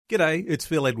G'day, it's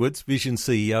Phil Edwards, Vision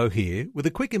CEO here, with a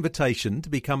quick invitation to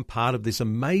become part of this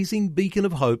amazing beacon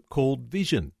of hope called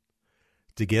Vision.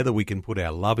 Together we can put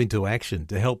our love into action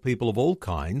to help people of all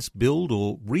kinds build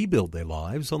or rebuild their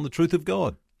lives on the truth of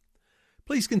God.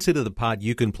 Please consider the part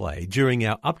you can play during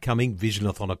our upcoming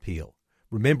Visionathon appeal,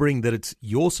 remembering that it's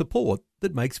your support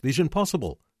that makes Vision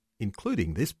possible,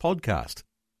 including this podcast.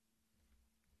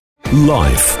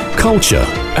 Life, culture,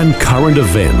 and current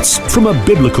events from a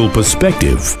biblical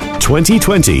perspective.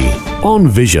 2020 on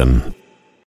Vision.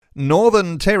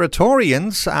 Northern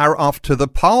Territorians are off to the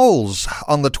polls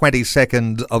on the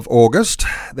 22nd of August.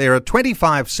 There are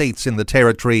 25 seats in the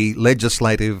Territory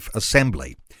Legislative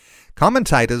Assembly.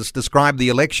 Commentators describe the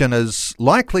election as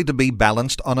likely to be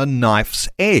balanced on a knife's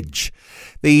edge.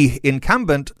 The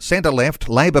incumbent centre-left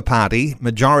Labor Party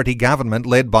majority government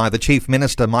led by the Chief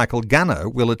Minister Michael Gunner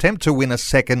will attempt to win a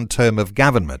second term of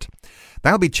government.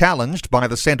 They'll be challenged by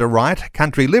the centre-right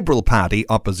Country Liberal Party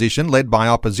opposition led by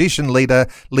opposition leader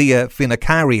Leah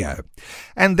Finocchiaro.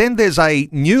 And then there's a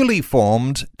newly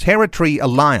formed Territory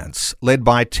Alliance led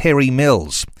by Terry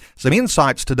Mills. Some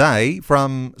insights today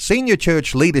from senior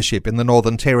church leadership in the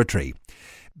Northern Territory.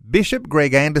 Bishop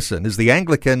Greg Anderson is the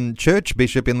Anglican Church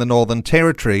Bishop in the Northern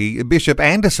Territory. Bishop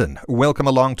Anderson, welcome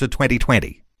along to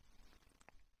 2020.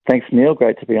 Thanks, Neil.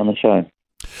 Great to be on the show.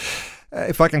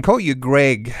 If I can call you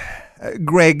Greg,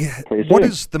 Greg, Please what do.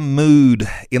 is the mood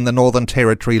in the Northern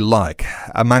Territory like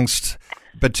amongst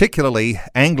particularly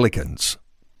Anglicans?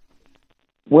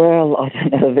 Well, I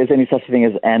don't know if there's any such thing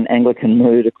as an Anglican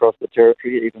mood across the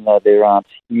Territory, even though there aren't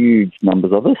huge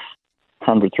numbers of us,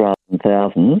 hundreds rather than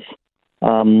thousands.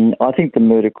 I think the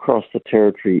mood across the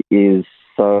Territory is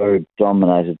so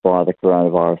dominated by the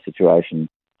coronavirus situation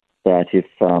that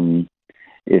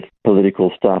if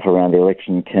political stuff around the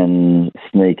election can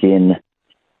sneak in,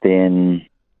 then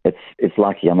it's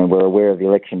lucky. I mean, we're aware of the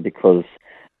election because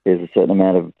there's a certain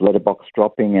amount of letterbox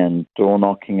dropping and door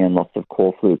knocking and lots of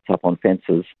call flutes up on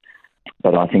fences.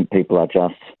 But I think people are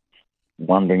just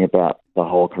wondering about the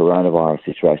whole coronavirus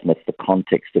situation. That's the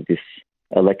context of this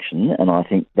election, and I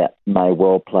think that may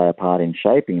well play a part in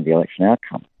shaping the election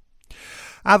outcome.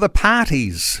 Are the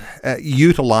parties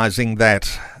utilising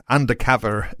that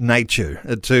undercover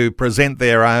nature to present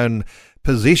their own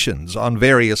positions on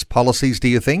various policies, do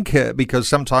you think? Because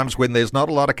sometimes when there's not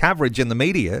a lot of coverage in the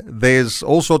media, there's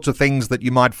all sorts of things that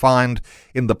you might find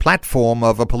in the platform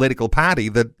of a political party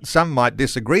that some might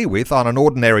disagree with on an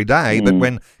ordinary day, but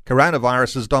when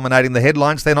coronavirus is dominating the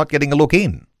headlines, they're not getting a look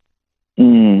in.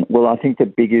 Well, I think the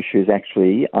big issues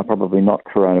actually are probably not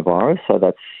coronavirus, so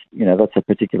that's a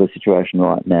particular situation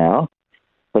right now.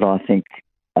 But I think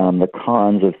the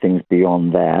kinds of things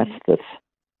beyond that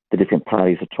the different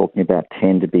parties are talking about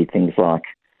tend to be things like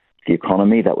the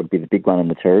economy. That would be the big one in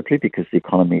the Territory because the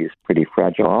economy is pretty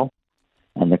fragile,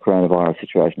 and the coronavirus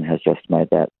situation has just made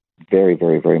that very,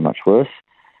 very, very much worse.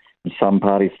 And some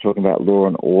parties are talking about law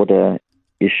and order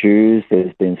issues.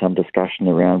 There's been some discussion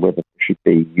around whether there should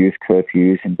be youth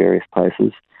curfews in various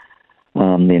places.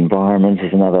 The environment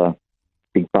is another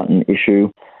big button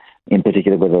issue, in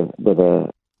particular whether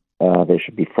there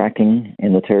should be fracking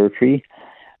in the Territory.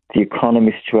 The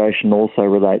economy situation also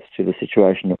relates to the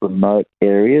situation of remote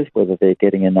areas, whether they're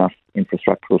getting enough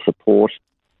infrastructural support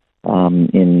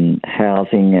in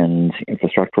housing and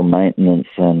infrastructural maintenance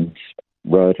and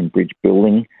road and bridge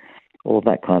building, all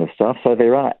that kind of stuff. So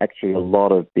there are actually a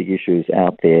lot of big issues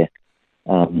out there,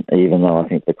 even though I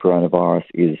think the coronavirus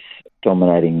is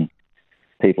dominating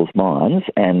people's minds.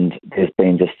 And there's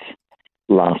been just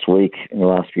last week, in the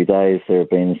last few days, there have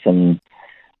been some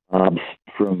arbs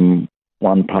from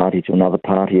one party to another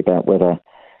party about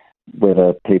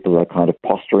whether people are kind of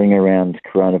posturing around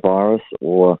coronavirus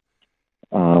or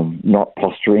not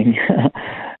posturing.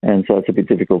 And so it's a bit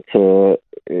difficult to,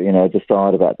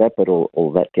 decide about that, but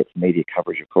all that gets media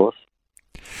coverage, of course.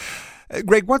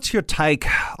 Greg, what's your take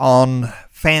on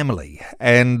family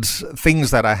and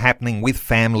things that are happening with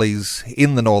families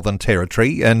in the Northern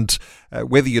Territory, and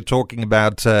whether you're talking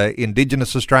about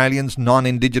Indigenous Australians,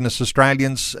 non-Indigenous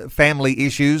Australians, family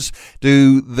issues?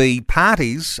 Do the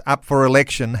parties up for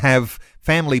election have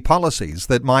family policies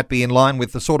that might be in line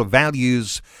with the sort of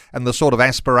values and the sort of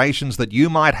aspirations that you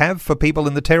might have for people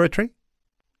in the Territory?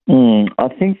 I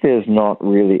think there's not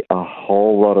really a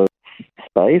whole lot of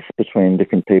space between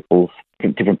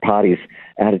different parties'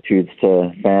 attitudes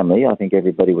to family. I think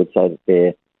everybody would say that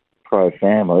they're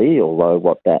pro-family, although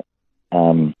what that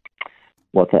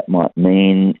might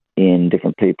mean in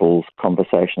different people's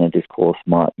conversation and discourse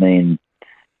might mean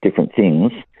different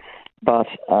things. But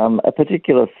a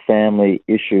particular family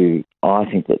issue I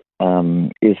think that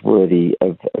is worthy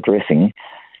of addressing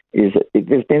is that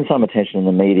there's been some attention in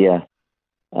the media.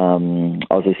 I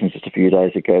was listening just a few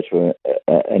days ago to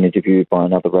an interview by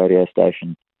another radio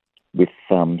station with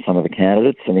some of the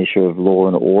candidates. An issue of law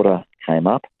and order came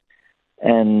up,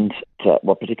 and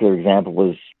what particular example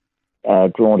was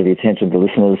drawn to the attention of the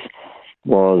listeners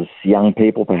was young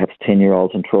people, perhaps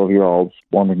 10-year-olds and 12-year-olds,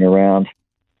 wandering around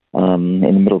in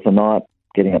the middle of the night,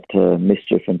 getting up to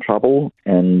mischief and trouble,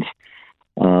 and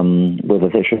whether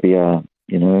there should be a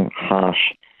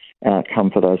harsh outcome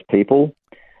for those people.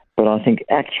 But I think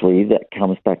actually that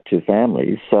comes back to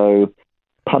families. So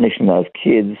punishing those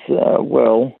kids,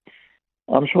 well,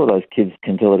 I'm sure those kids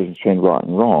can tell the difference between right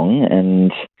and wrong,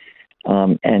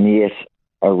 and yet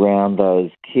around those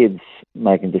kids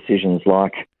making decisions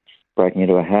like breaking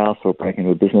into a house or breaking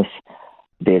into a business,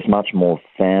 there's much more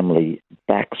family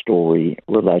backstory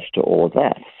related to all of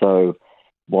that. So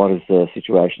what is the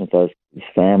situation of those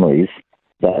families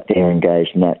that they're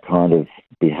engaged in that kind of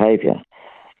behaviour?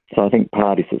 So I think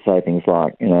parties that say things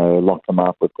like, lock them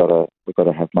up, we've got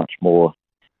to have much more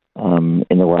in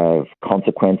the way of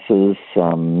consequences.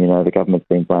 The government's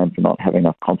been blamed for not having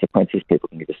enough consequences. People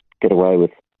can just get away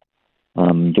with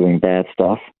doing bad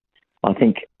stuff. I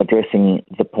think addressing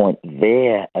the point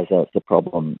there as the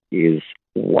problem is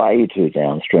way too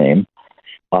downstream.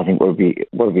 I think what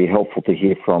would be helpful to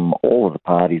hear from all of the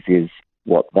parties is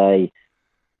what they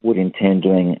would intend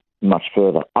doing much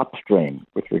further upstream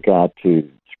with regard to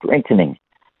strengthening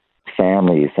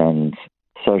families and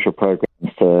social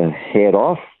programs to head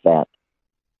off that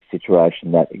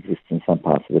situation that exists in some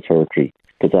parts of the territory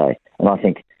today. And I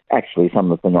think actually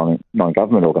some of the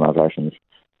non-government organisations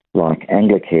like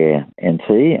Anglican NT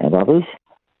and others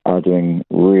are doing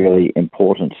really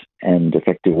important and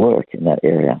effective work in that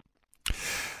area.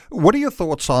 What are your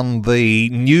thoughts on the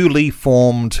newly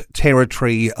formed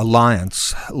Territory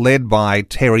Alliance led by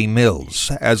Terry Mills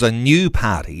as a new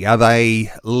party? Are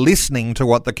they listening to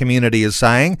what the community is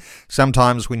saying?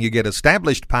 Sometimes when you get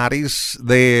established parties,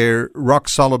 they're rock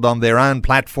solid on their own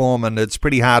platform and it's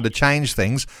pretty hard to change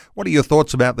things. What are your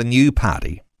thoughts about the new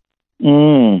party?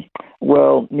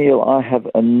 Well, Neil, I have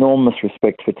enormous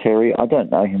respect for Terry. I don't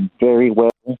know him very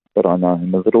well, but I know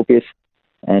him a little bit.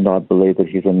 And I believe that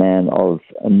he's a man of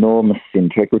enormous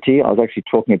integrity. I was actually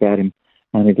talking about him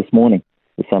only this morning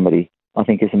with somebody. I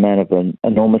think he's a man of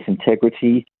enormous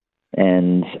integrity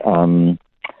and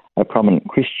a prominent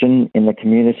Christian in the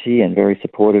community and very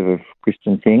supportive of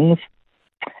Christian things.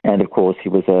 And, of course, he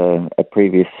was a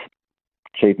previous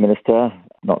Chief Minister,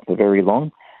 not for very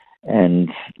long, and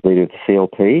leader of the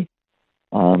CLP,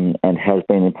 and has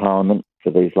been in Parliament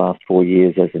for these last 4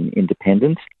 years as an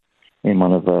independent in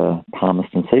one of the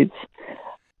Palmerston seats.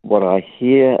 What I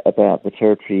hear about the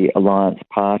Territory Alliance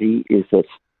Party is that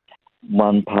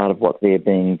one part of what they're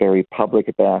being very public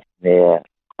about, their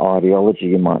ideology,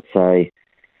 you might say,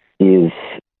 is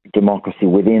democracy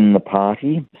within the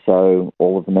party. So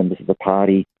all of the members of the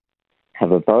party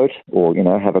have a vote or,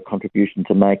 have a contribution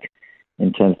to make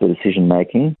in terms of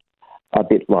decision-making, a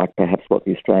bit like perhaps what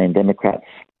the Australian Democrats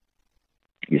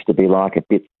used to be like, a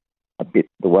bit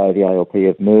the way the ALP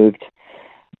have moved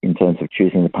in terms of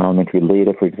choosing the parliamentary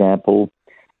leader, for example,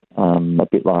 a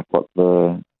bit like what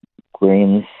the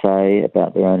Greens say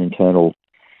about their own internal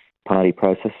party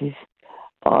processes.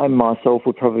 I myself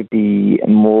would probably be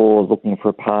more looking for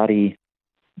a party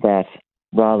that,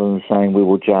 rather than saying we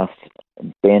will just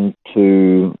bend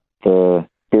to the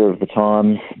spirit of the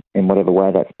times in whatever way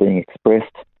that's being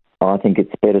expressed, I think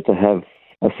it's better to have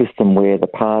a system where the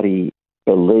party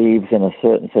believes in a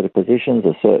certain set of positions,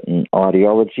 a certain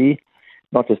ideology,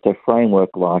 not just a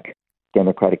framework like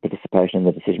democratic participation in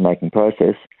the decision-making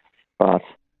process, but,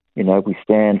 we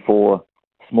stand for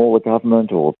smaller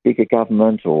government or bigger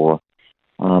government or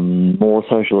more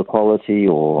social equality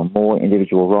or more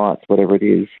individual rights, whatever it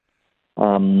is.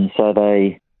 So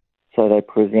they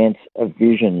present a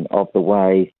vision of the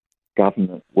way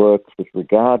government works with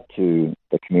regard to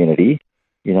the community.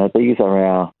 These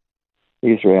are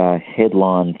our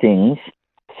headline things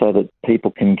so that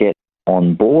people can get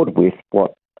on board with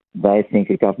what they think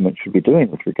a government should be doing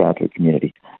with regard to a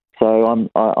community. So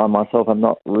I myself am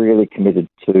not really committed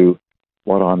to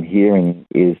what I'm hearing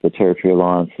is the Territory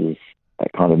Alliance's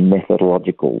a kind of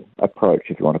methodological approach,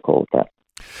 if you want to call it that.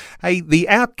 Hey, the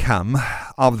outcome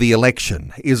of the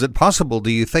election, is it possible,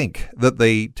 do you think, that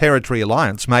the Territory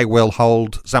Alliance may well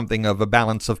hold something of a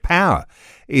balance of power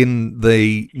in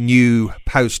the new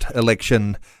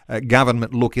post-election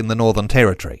government look in the Northern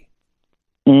Territory?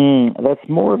 That's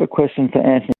more of a question for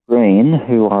Anthony Green,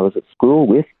 who I was at school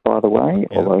with, by the way,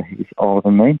 although he's older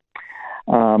than me.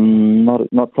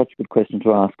 Not such a good question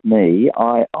to ask me.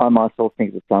 I myself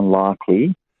think it's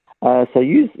unlikely. So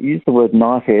use the word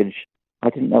knife edge. I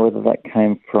didn't know whether that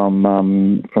came from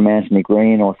Anthony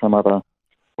Green or some other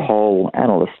poll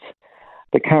analyst.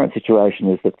 The current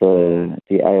situation is that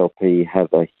the ALP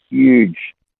have a huge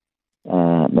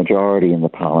majority in the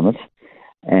parliament,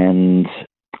 and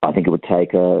I think it would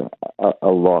take a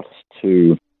lot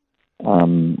to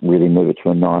really move it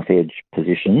to a knife edge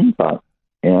position. But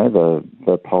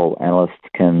the poll analysts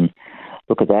can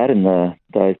look at that in the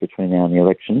days between now and the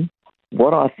election.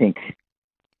 What I think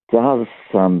does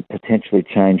potentially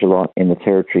change a lot in the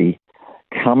Territory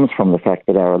comes from the fact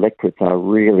that our electorates are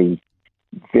really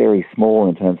very small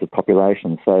in terms of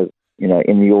population. So,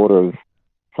 in the order of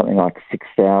something like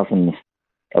 6,000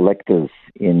 electors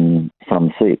in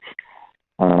some seats,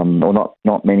 or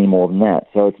not many more than that.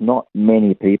 So it's not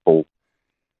many people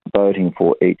voting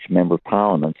for each member of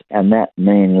parliament, and that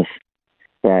means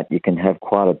that you can have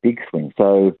quite a big swing.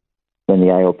 So when the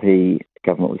ALP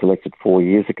government was elected 4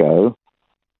 years ago,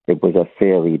 it was a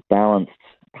fairly balanced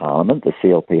parliament. The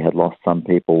CLP had lost some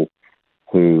people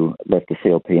who left the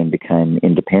CLP and became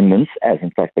independents, as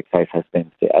in fact the case has been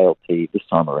with the ALP this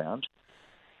time around.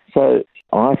 So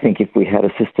I think if we had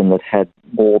a system that had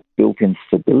more built-in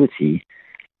stability,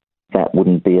 that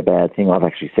wouldn't be a bad thing. I've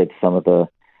actually said to some of the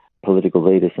political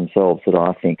leaders themselves that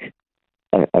I think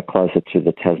a closer to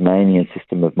the Tasmanian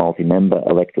system of multi-member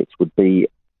electorates would be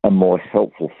a more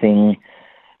helpful thing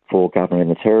for government in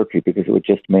the Territory, because it would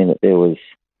just mean that there was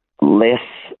less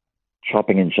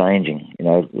chopping and changing,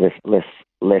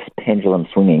 less pendulum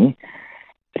swinging.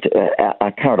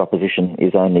 Our current opposition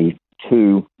is only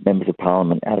 2 members of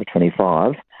parliament out of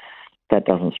 25. That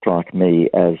doesn't strike me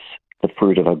as the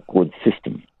fruit of a good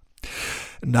system.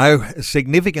 No,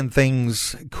 significant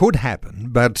things could happen,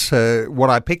 but what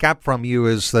I pick up from you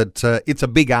is that it's a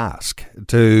big ask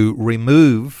to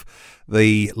remove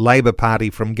the Labor Party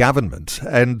from government.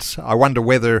 And I wonder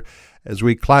whether, as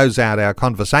we close out our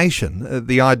conversation,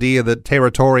 the idea that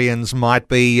Territorians might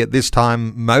be at this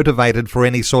time motivated for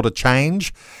any sort of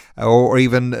change, or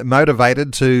even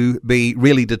motivated to be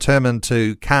really determined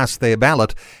to cast their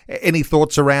ballot. Any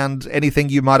thoughts around anything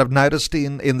you might have noticed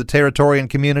in the Territorian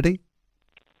community?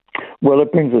 Well,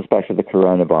 it brings us back to the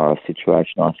coronavirus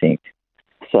situation, I think.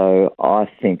 So I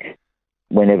think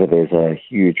whenever there's a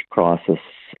huge crisis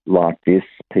like this,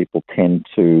 people tend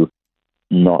to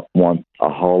not want a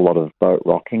whole lot of boat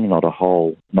rocking, not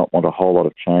want a whole lot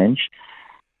of change.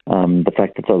 The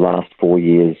fact that the last 4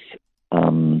 years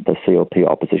the CLP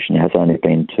opposition has only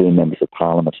been 2 members of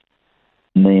parliament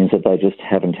means that they just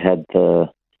haven't had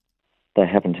the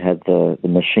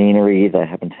machinery, they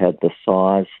haven't had the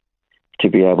size to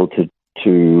be able to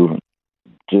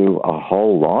do a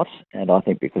whole lot. And I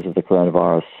think because of the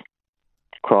coronavirus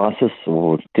crisis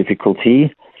or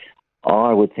difficulty,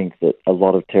 I would think that a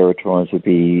lot of Territorians would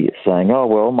be saying, oh,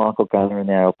 well, Michael Gunner and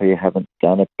the ALP haven't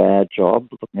done a bad job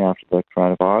looking after the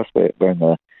coronavirus. We're in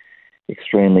the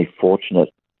extremely fortunate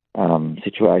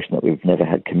situation that we've never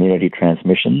had community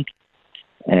transmission.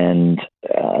 And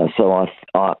so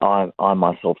I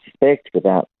myself suspect,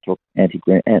 without talking to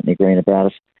Anthony Green about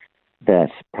it,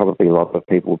 that probably a lot of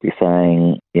people will be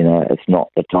saying, it's not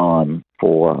the time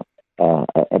for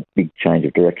a big change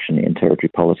of direction in Territory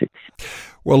politics.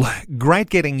 Well, great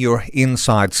getting your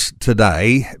insights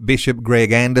today, Bishop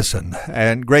Greg Anderson.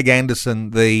 And Greg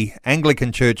Anderson, the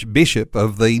Anglican Church Bishop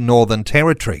of the Northern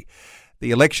Territory.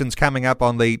 The election's coming up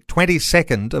on the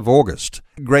 22nd of August.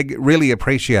 Greg, really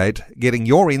appreciate getting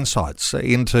your insights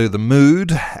into the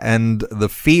mood and the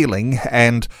feeling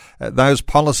and those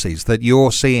policies that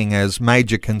you're seeing as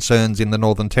major concerns in the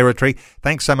Northern Territory.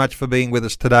 Thanks so much for being with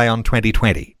us today on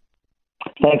 2020.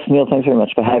 Thanks, Neil. Thanks very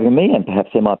much for having me. And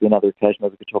perhaps there might be another occasion where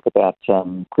we could talk about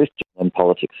Christian and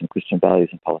politics and Christian values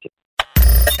in politics.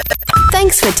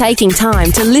 Thanks for taking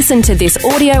time to listen to this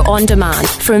audio on demand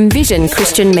from Vision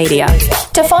Christian Media.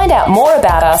 To find out more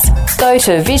about us, go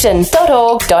to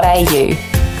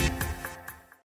vision.org.au.